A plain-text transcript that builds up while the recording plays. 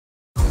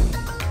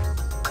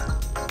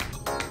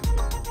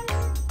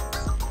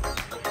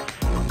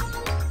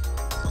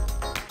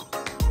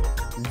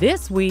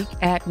This week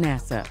at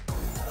NASA.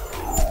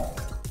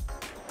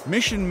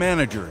 Mission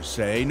managers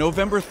say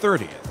November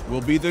 30th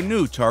will be the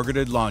new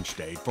targeted launch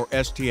date for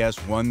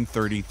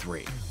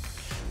STS-133.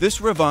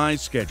 This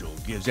revised schedule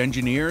gives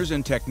engineers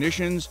and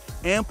technicians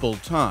ample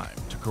time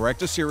to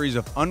correct a series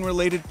of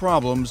unrelated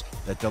problems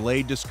that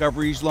delayed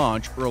Discovery's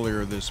launch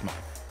earlier this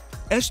month.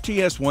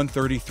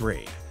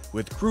 STS-133,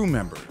 with crew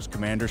members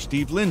Commander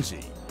Steve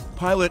Lindsay,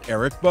 pilot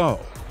Eric Bowe,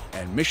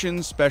 and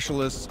mission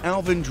specialists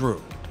Alvin Drew,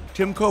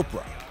 Tim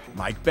Copra,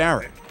 Mike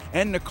Barrett,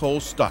 and Nicole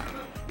Stott,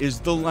 is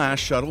the last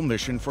shuttle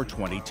mission for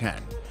 2010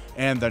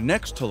 and the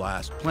next to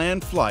last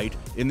planned flight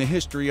in the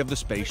history of the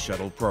Space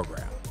Shuttle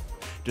program.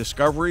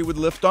 Discovery would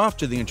lift off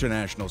to the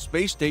International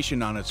Space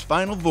Station on its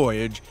final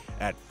voyage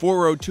at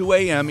 4:02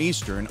 a.m.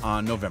 Eastern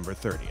on November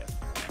 30th.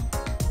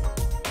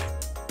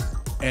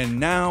 And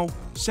now,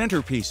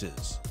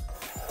 centerpieces.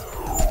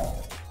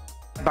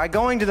 By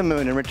going to the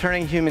moon and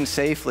returning humans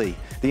safely,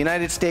 the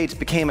United States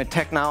became a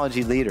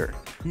technology leader.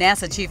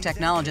 NASA Chief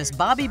Technologist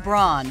Bobby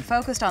Braun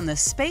focused on the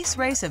space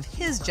race of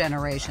his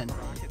generation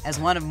as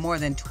one of more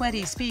than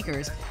 20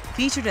 speakers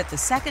featured at the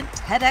second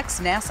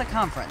TEDxNASA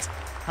conference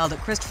held at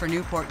Christopher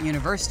Newport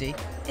University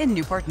in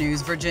Newport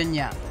News,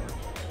 Virginia.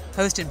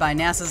 Hosted by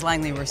NASA's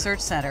Langley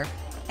Research Center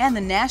and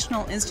the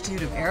National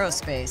Institute of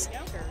Aerospace,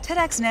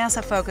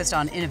 TEDxNASA focused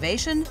on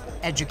innovation,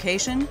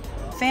 education,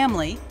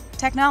 family,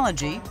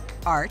 technology,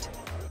 art,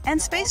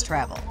 and space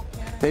travel.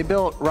 They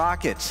built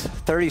rockets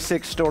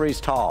 36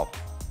 stories tall.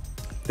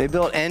 They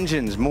built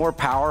engines more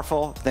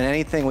powerful than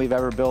anything we've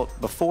ever built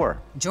before.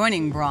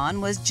 Joining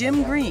Braun was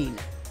Jim Green,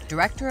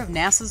 director of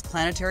NASA's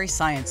Planetary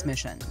Science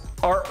Mission.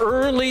 Our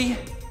early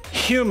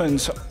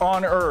humans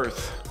on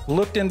Earth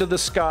looked into the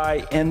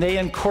sky and they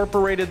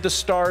incorporated the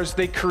stars.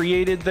 They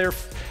created their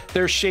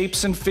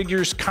shapes and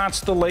figures,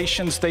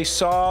 constellations. They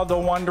saw the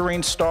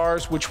wandering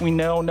stars, which we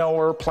now know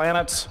are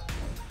planets,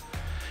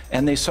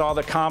 and they saw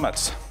the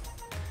comets.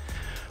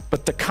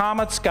 But the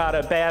comets got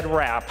a bad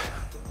rap.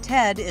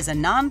 TED is a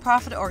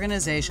nonprofit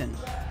organization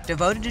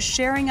devoted to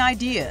sharing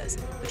ideas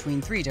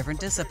between three different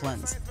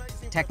disciplines: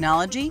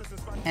 technology,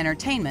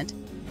 entertainment,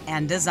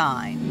 and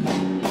design.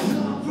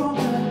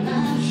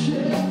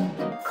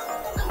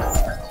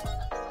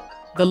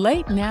 The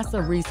late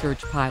NASA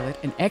research pilot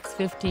and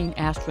X-15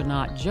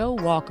 astronaut Joe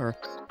Wagner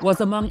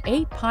was among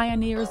 8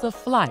 pioneers of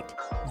flight,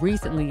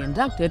 recently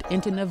inducted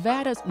into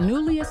Nevada's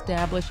newly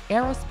established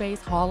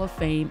Aerospace Hall of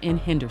Fame in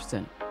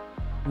Henderson.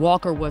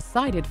 Walker was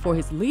cited for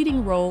his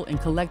leading role in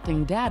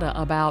collecting data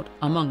about,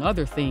 among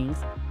other things,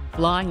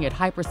 flying at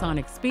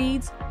hypersonic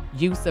speeds,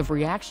 use of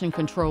reaction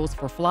controls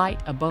for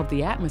flight above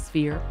the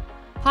atmosphere,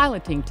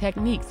 piloting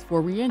techniques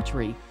for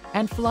reentry,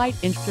 and flight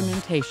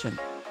instrumentation.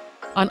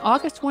 On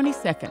August 22,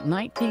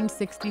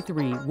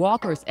 1963,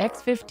 Walker's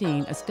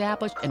X-15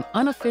 established an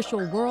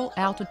unofficial world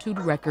altitude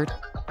record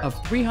of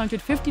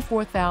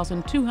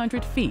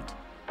 354,200 feet,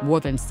 more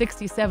than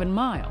 67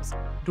 miles,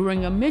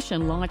 during a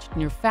mission launched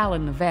near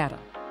Fallon, Nevada.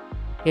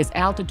 His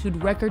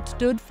altitude record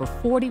stood for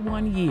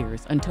 41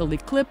 years until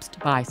eclipsed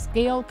by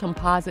Scale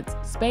Composites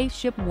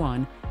Spaceship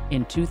One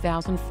in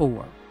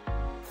 2004.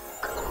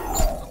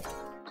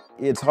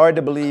 It's hard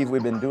to believe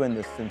we've been doing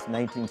this since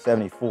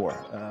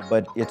 1974,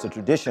 but it's a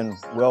tradition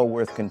well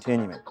worth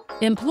continuing.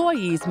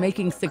 Employees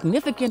making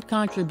significant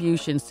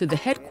contributions to the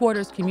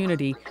headquarters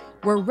community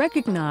were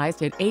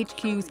recognized at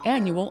HQ's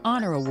annual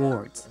honor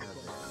awards.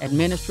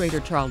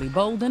 Administrator Charlie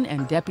Bolden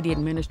and Deputy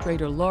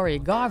Administrator Laurie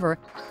Garver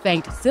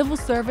thanked civil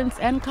servants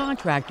and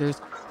contractors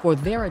for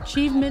their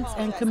achievements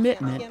and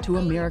commitment to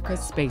America's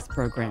space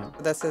program.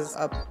 This is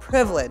a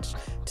privilege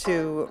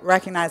to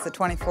recognize the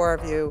 24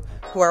 of you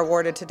who are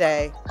awarded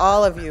today.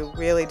 All of you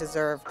really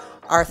deserve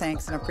our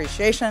thanks and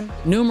appreciation.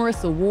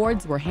 Numerous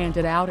awards were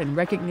handed out in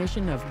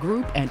recognition of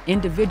group and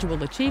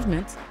individual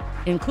achievements,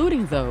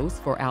 including those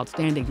for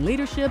outstanding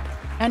leadership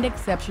and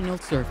exceptional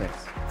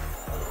service.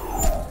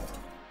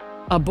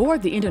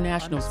 Aboard the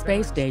International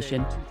Space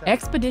Station,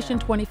 Expedition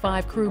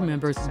 25 crew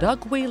members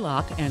Doug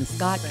Wheelock and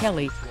Scott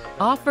Kelly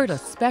offered a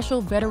special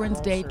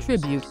Veterans Day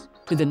tribute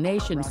to the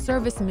nation's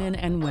servicemen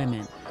and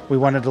women. We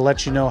wanted to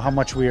let you know how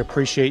much we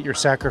appreciate your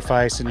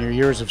sacrifice and your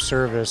years of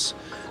service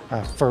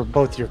for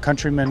both your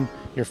countrymen,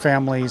 your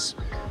families,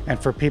 and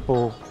for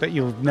people that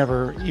you'll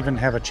never even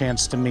have a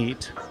chance to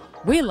meet.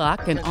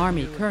 Wheelock, an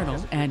Army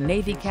colonel, and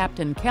Navy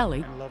Captain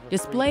Kelly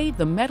displayed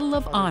the Medal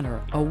of Honor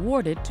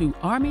awarded to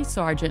Army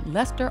Sergeant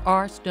Lester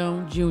R.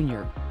 Stone,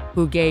 Jr.,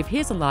 who gave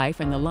his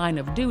life in the line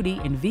of duty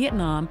in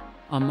Vietnam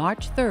on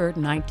March 3,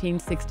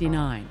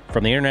 1969.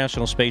 From the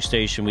International Space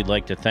Station, we'd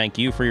like to thank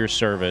you for your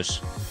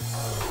service.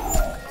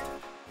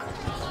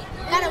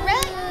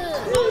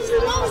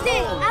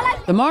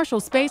 The Marshall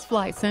Space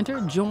Flight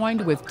Center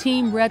joined with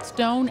Team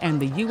Redstone and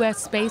the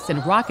U.S. Space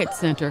and Rocket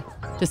Center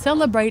to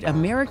celebrate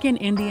American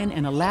Indian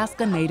and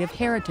Alaska Native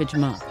Heritage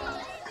Month.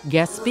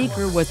 Guest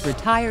speaker was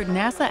retired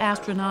NASA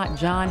astronaut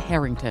John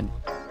Herrington.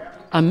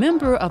 A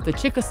member of the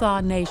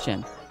Chickasaw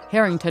Nation,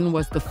 Herrington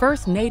was the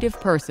first Native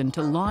person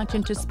to launch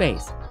into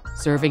space,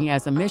 serving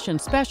as a mission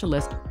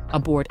specialist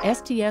aboard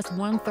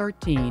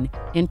STS-113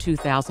 in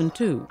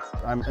 2002.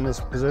 I'm in this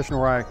position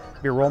where I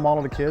be a role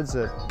model to kids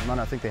that might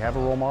not think they have a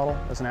role model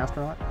as an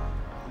astronaut.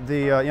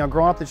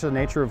 Growing up, it's the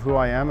nature of who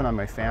I am and I'm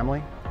my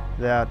family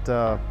that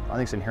I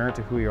think is inherent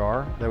to who we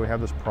are, that we have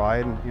this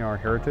pride in our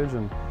heritage,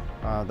 and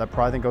that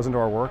pride I think goes into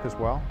our work as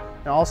well.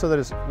 And also that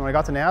when I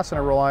got to NASA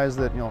and I realized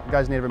that the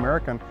guy's Native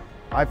American,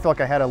 I felt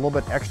like I had a little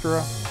bit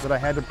extra that I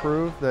had to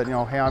prove, that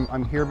hey,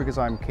 I'm here because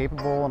I'm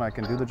capable and I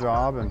can do the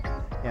job, and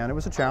it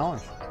was a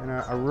challenge. And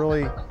I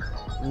really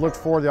looked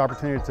forward to the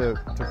opportunity to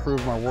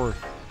prove my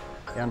worth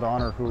and to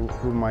honor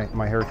who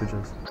my heritage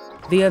is.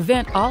 The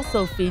event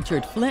also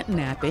featured flint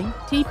knapping,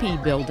 teepee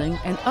building,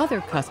 and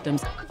other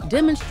customs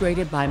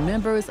demonstrated by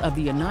members of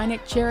the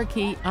United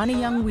Cherokee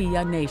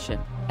Aniangwia Nation,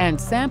 and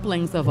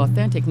samplings of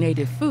authentic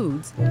native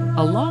foods,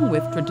 along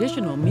with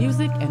traditional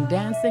music and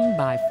dancing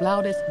by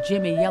flautist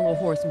Jimmy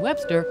Yellowhorse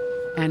Webster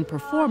and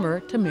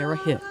performer Tamara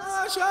Hicks.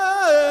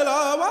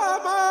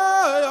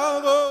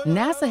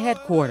 NASA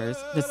headquarters,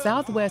 the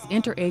Southwest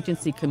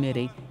Interagency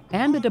Committee,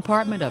 and the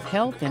Department of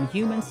Health and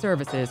Human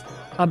Services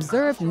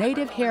observed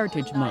Native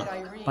Heritage Month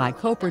by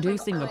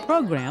co-producing a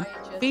program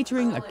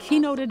featuring a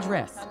keynote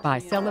address by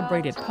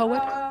celebrated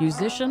poet,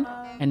 musician,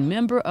 and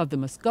member of the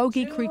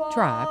Muskogee Creek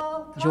Tribe,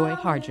 Joy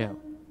Harjo.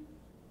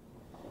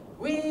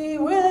 We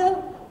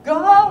will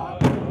go.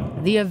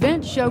 The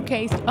event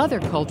showcased other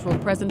cultural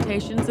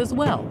presentations as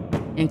well,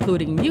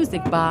 including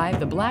music by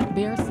the Black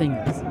Bear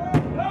Singers.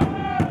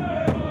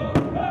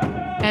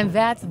 And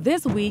that's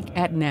this week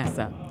at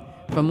NASA.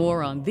 For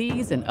more on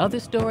these and other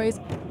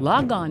stories,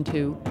 log on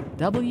to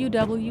www.nasa.gov.